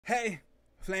Hey,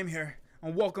 Flame here,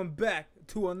 and welcome back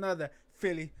to another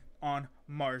Philly on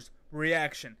Mars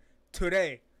reaction.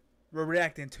 Today, we're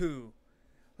reacting to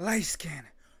LightSkin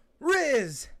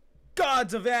RIZZ,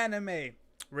 gods of anime.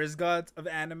 RIZZ gods of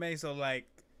anime, so like,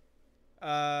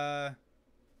 the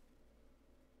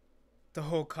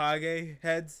Hokage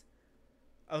heads.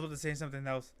 I was about to say something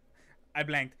else. I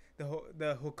blanked.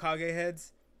 The Hokage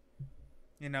heads.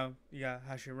 You know, you got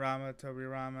Hashirama,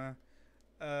 Tobirama,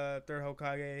 third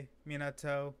Hokage,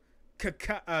 Minato,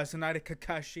 Tsunade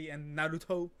Kakashi, and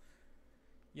Naruto.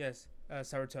 Yes,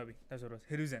 Sarutobi. That's what it was.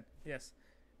 Hiruzen. Yes,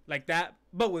 like that,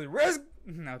 but with RIZZ.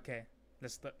 Okay,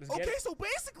 let's get it. Okay, so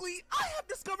basically, I have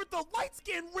discovered the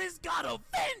light-skinned RIZZ god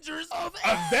Avengers of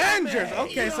Avengers. anime.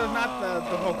 Okay, so not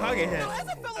the Hokage head. Now, as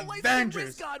a fellow light-skinned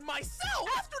RIZZ god myself,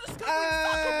 after discovering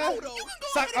Sakamoto, you can go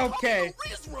ahead and call me the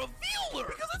RIZZ revealer,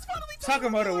 because it's finally time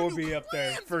Sakamoto will be up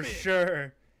there for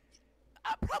sure.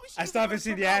 I still haven't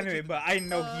seen the anime, but I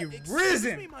know he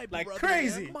risen like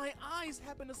crazy. My eyes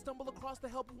happen to stumble across the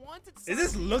help wanted. Is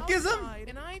this lookism?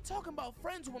 And I ain't talking about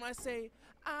friends when I say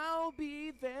I'll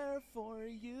be there for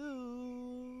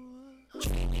you.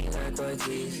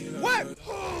 What?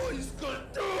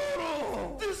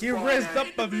 He rizzed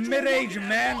up of mid-age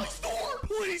man.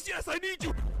 Please, yes, I need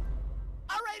you.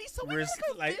 Alrighty, so we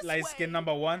RIZZ light skin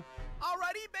number one.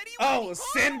 Alrighty, Betty. Oh,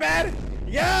 Sinbad?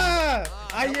 Yeah,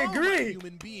 I agree.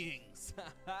 Human beings.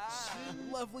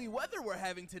 Lovely weather we're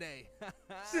having today.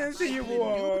 Since you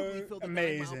were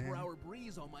amazing.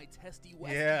 Breeze on my testy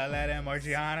West. Yeah, Aladdin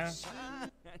Margiana. Why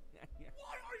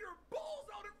are your balls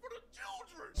out in front of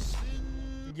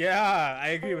children? Yeah, I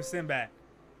agree with Sinbad.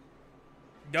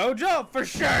 Gojo, for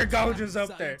sure. Gojo's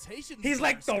up there. He's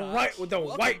like the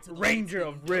White Ranger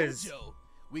of RIZZ.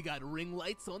 We got ring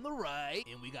lights on the right,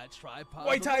 and we got tripods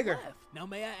White on Tiger. the left. Now,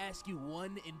 may I ask you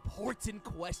one important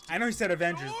question? I know he said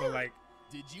Avengers, but like,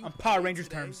 on Power Rangers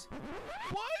terms.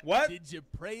 What? Did you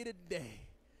pray today?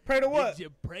 Pray to what? Did you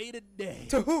pray today?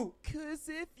 To who? Cause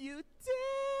if you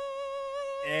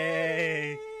did,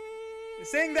 hey,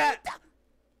 sing that.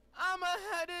 I'ma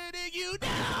have to dig you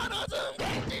down on some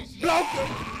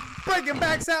Breaking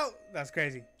backs out. That's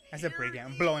crazy. I said breaking.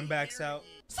 I'm blowing backs out.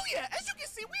 So yeah, as you can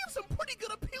see, we have some pretty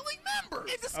good appealing members.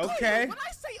 And disclaimer, okay. When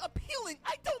I say appealing,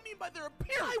 I don't mean by their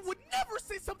appearance. I would never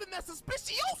say something that's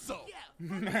suspicioso.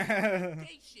 Yeah.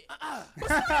 Gay shit. But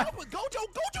starting off with Gojo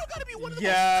gotta be one of the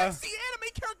most sexy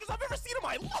anime characters I've ever seen in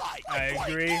my life. I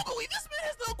agree. Googly, this man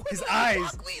has the equivalent his of eyes.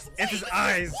 Brock Lee's It's his weight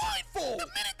eyes. Blindfold. The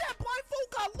minute that blindfold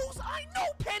got loose, I know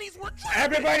panties were dripping.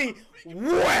 Everybody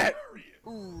wet.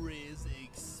 RIZZ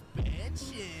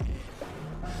expansion.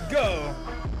 Go.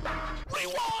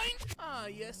 Rewind! Ah,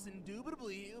 yes,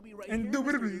 indubitably. It'll be right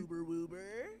Indubitably. here, Mr. Uber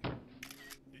Woober.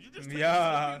 Did you just take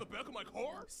yeah. in the back of my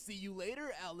car? See you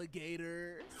later,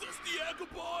 alligator. Is this the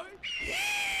Agapai?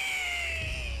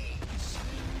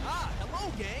 Ah,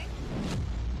 hello, gang.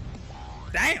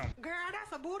 Damn. Girl,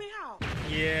 that's a booty hole.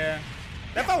 Yeah.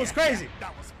 That fight was crazy.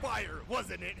 That was fire,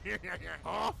 wasn't it?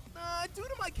 Huh? Due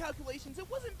to my calculations, it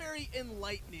wasn't very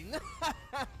enlightening.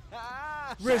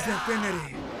 RIZZ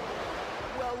Infinity.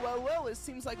 Well, it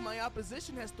seems like my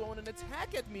opposition has thrown an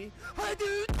attack at me. Hi,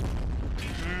 dude!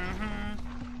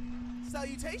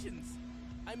 Salutations.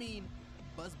 I mean,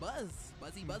 buzz.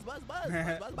 Buzzy, buzz. Buzz, my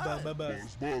nigga.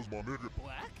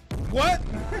 Black? What?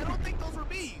 I don't think those were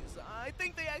bees. I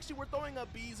think they actually were throwing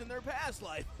up bees in their past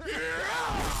life.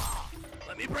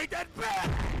 Let me break that back.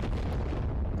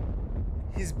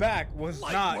 His back was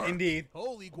not indeed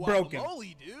Holy broken.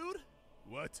 Holy dude.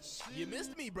 What? You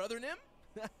missed me, brother Nim.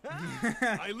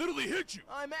 I literally hit you.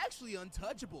 I'm actually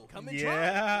untouchable. Come and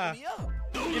try. Me up.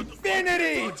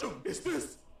 Infinity. Is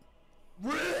this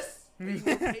RIZZ? Are you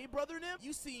okay, brother Nim?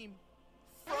 You seem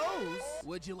froze.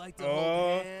 Would you like to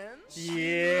hold hands?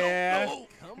 Yeah. No.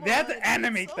 They had to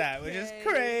animate that, which is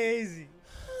crazy.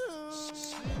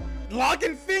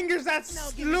 Locking fingers,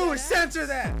 that's Lewis. Censor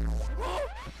that.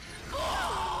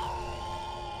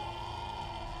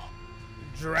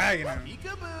 Dragging him.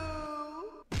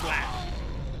 Peekaboo. Flat.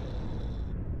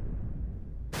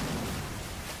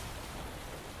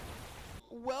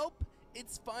 Welp,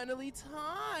 it's finally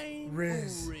time.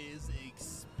 RIZZ. RIZZ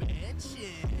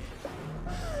expansion.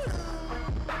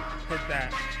 Hit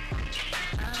that.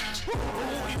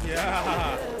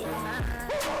 Yeah.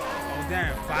 Oh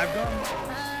damn, 5 guns?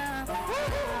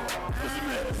 This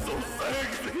man is so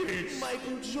sexy.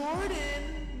 Michael Jordan,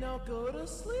 now go to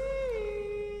sleep.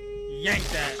 Yank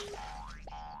that.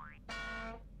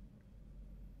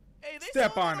 Hey, they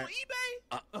Step on it.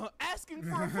 eBay asking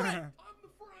for a friend.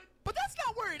 But that's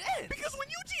not where it ends. Because when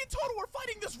Yuji and Toto were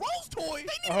fighting this Rose toy,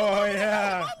 they needed Oh, to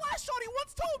yeah. My last shorty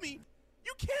once told me,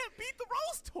 You can't beat the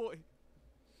Rose toy.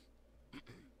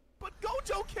 But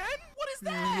Gojo can? What is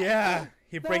that? Yeah,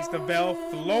 he breaks the veil,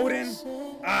 floating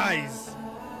eyes.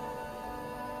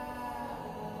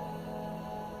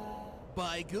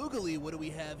 By googly, what do we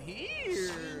have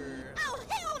here? Oh,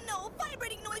 hell no!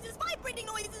 Vibrating noises, vibrating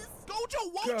noises!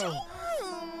 Gojo Go. Wojo?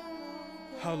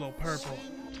 Hollow purple.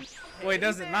 Wait,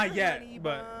 doesn't not yet,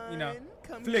 but you know,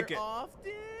 Come flick here it.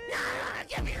 often.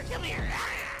 Come here, come here!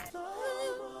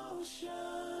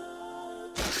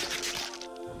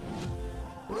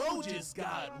 Bro just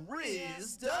got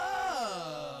rizzed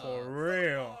up. For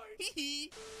real.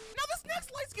 Now this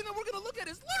next light skin that we're gonna look at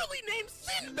is literally named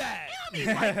Sinbad. I mean,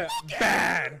 like, look at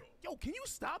Bad. him. Yo, can you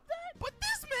stop that? But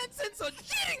this man since a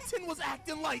Jeddington was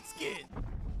acting light skinned.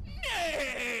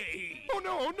 Nay! Oh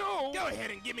no, oh no! Go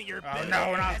ahead and give me your Oh no,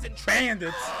 we're not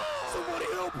bandits. Somebody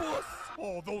help us!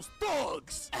 Oh, those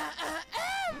thugs!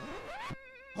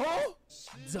 Huh?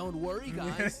 Don't worry,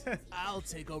 guys. I'll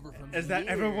take over from Is that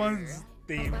here. everyone's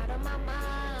theme?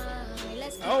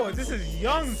 Oh, this is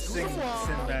young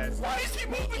Sinbad. Why is he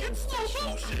moving in slow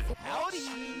motion? Howdy!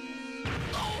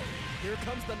 Oh, here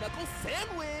comes the knuckle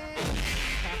sandwich!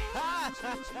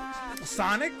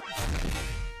 Sonic?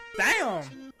 Damn!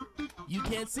 You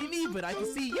can't see me, but I can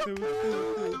see you.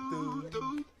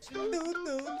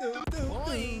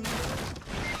 Boing.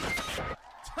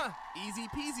 Easy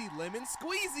peasy, lemon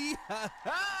squeezy.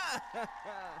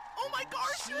 Oh my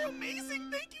gosh, you're amazing.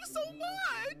 Thank you so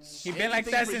much. He been like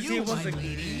that since he was a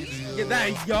kid.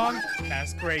 That young?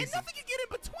 That's crazy. And nothing can get in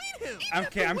between him. I'm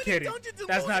kidding.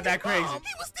 That's not that crazy.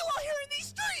 He was still out here in these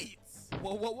streets.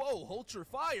 Whoa, whoa, whoa, hold your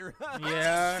fire.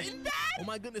 Yeah. Oh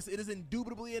my goodness, it is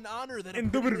indubitably an honor that a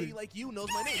Indubitably. pretty lady like you knows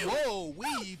my name. Whoa,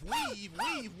 weave,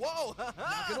 whoa. Not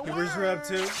gonna Where's work. up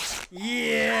to?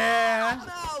 Yeah.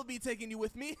 I'll be taking you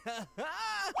with me. Wait, is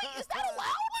that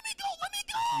allowed? Let me go.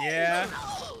 Yeah.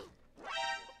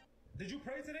 Did you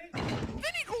pray today?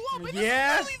 Then he grew up, and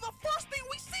Yeah. this is really the first thing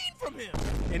we've seen from him.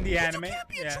 In the But anime. you can't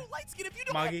be a Yeah. true light skin if you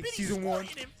don't Magi, have Biddy season 1,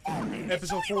 squirting and farting.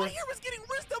 episode And Joey 4. right here is getting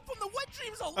rizzed up from the wet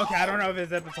dreams alone. Okay, I don't know if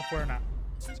it's episode 4 or not.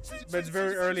 But it's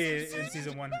very early in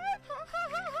season 1. How are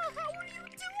you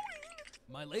doing?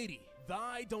 My lady,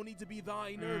 thy don't need to be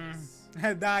thy nervous.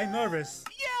 Die nervous.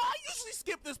 Yeah, I usually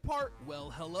skip this part. Well,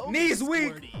 hello. Knees Miss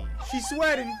weak. Squirty. She's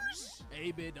sweating.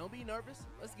 Hey, bid, don't be nervous.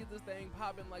 Let's get this thing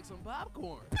popping like some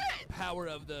popcorn. Power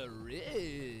of the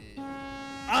Riz.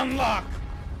 Unlock.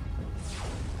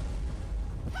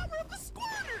 Power of the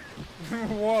squirter.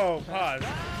 Whoa, pause.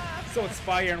 So it's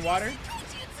fire and water?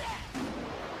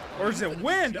 Or is it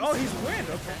wind? Oh, he's wind.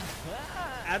 Okay.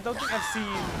 I don't think I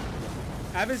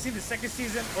haven't seen the second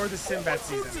season or the Sinbad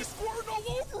season. Squirting all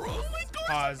over us. Oh my gosh,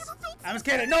 Pause. I'm gonna I'm just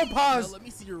kidding. No Now pause. let me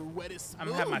see your wettest. I'm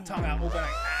gonna have my tongue out open like.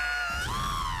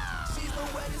 She's the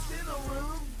wettest in the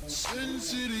room. Sin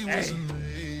City Hey. was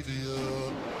made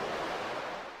up.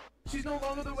 She's no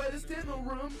longer the wettest in the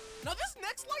room. Now this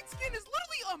next light skin is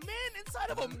literally a man inside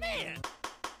of a man.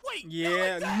 Wait.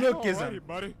 Yeah, not like that. lookism.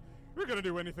 buddy. We're gonna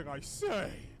do anything I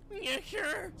say. Yeah,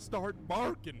 sure. Start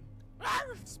barking.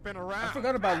 Spin around. I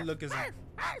forgot about lookism.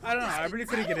 I don't know. I really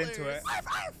couldn't get into it.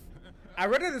 I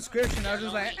read the description. I was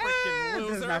just like,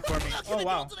 this is not for me. Oh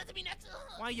wow.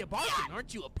 Why you barking?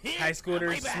 Aren't you a pig? High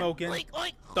scooters, smoking, Oink,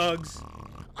 oink, thugs.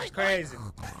 oink, It's crazy.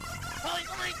 oink,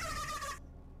 oink.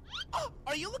 Oh,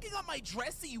 are you looking at my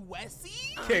dressy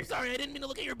Wessie? Kick. Sorry, I didn't mean to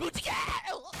look at your booty.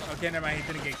 Okay, never mind.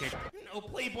 He didn't get kicked. No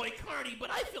Playboy Cardi, but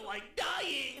I feel like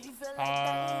dying.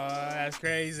 That's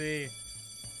crazy.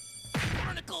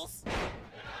 Barnacles.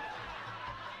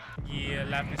 Yeah,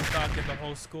 laughing stock at the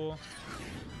whole school.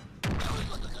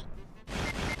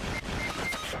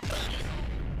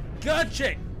 Good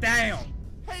chick. Damn.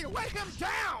 Hey, lay him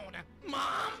down!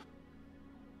 Mom.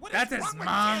 What That's is his wrong with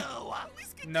mom.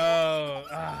 you? No.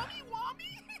 Mommy,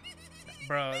 mommy.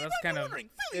 Bro, that's kind of. Wondering,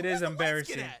 It Philly, is where's the light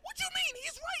embarrassing. skin at? What you mean?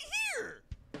 He's right here.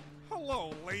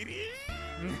 Hello, lady.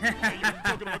 Hey, you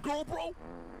talking to a girl, bro?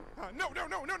 No.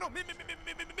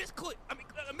 Misclick. I mean,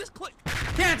 misclick.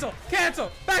 Cancel.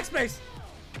 Backspace.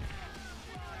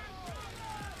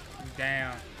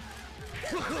 Damn.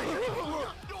 Yo,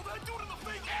 that dude in the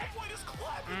fake ass white is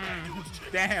clapping. That dude's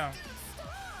chicken. Damn.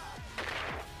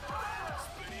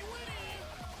 Spinny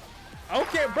Winnie.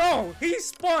 Okay, bro. He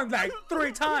spawned like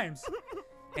 3 times.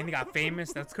 And he got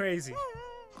famous. That's crazy.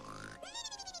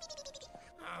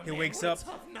 He wakes up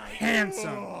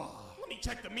handsome. Let me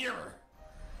check the mirror.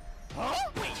 Huh?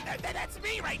 Wait, that's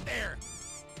me right there.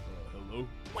 Hello?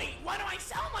 Wait, why do I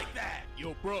sound like that?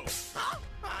 Yo, bro. Huh?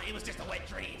 It was just a wet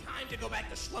dream. Time to go back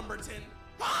to Slumberton.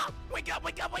 Huh? Wake up!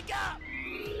 Wait,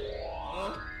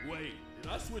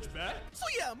 Did I switch back? So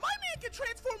yeah, my man can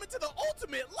transform into the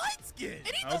ultimate light skin. And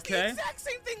he does Okay. the exact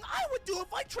same thing I would do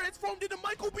if I transformed into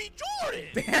Michael B.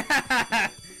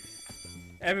 Jordan.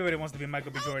 Everybody wants to be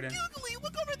Michael B. Jordan. Googly,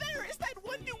 look over there. It's that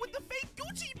one dude with the fake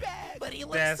Gucci bag. But he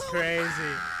looks That's so crazy.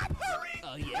 Hurry.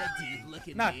 Oh yeah, dude, look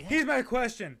at Now, me. here's my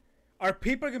question. Are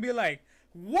people gonna be like,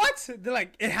 what? They're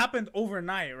like, it happened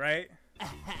overnight, right?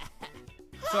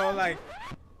 So, like,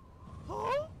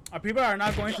 Huh? are people are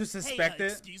not going to suspect Hey,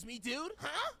 it? excuse me, dude?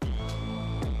 Huh?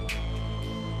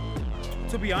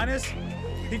 To be honest,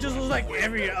 he just looks like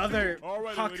every other All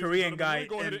right, hot ladies and Korean gentlemen, guy let me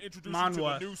go ahead in and introduce you to the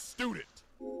manhwa. new student.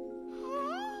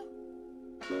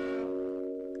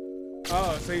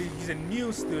 Oh, so he's a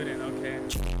new student, okay.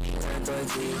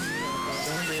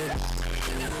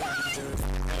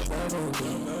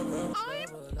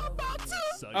 I'm about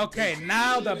to Okay,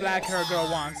 now the black hair girl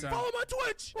wants him. follow my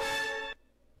Twitch.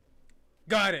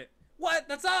 Got it. What?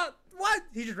 That's all? What?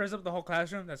 He just dressed up the whole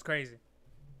classroom? That's crazy.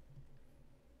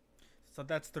 So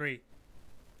that's 3.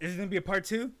 Is it gonna be a part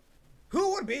 2?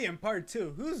 Who would be in part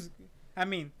 2? Who's? I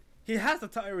mean, he has the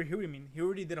title. I mean, he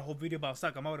already did a whole video about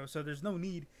Sakamoto, so there's no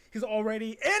need. He's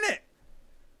already in it.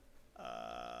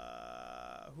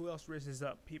 Who else rizzes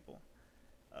up people?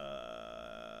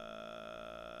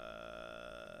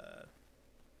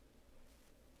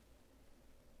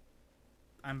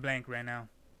 I'm blank right now.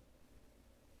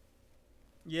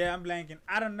 Yeah, I'm blanking.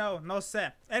 I don't know. No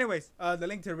set. Anyways, the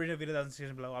link to the original video is in the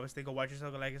description below. Obviously, go watch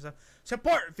yourself, go like yourself.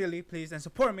 Support Philly, please, and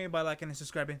support me by liking and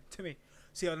subscribing to me.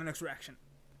 See you on the next reaction.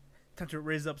 Time to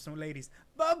raise up some ladies.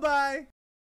 Bye-bye.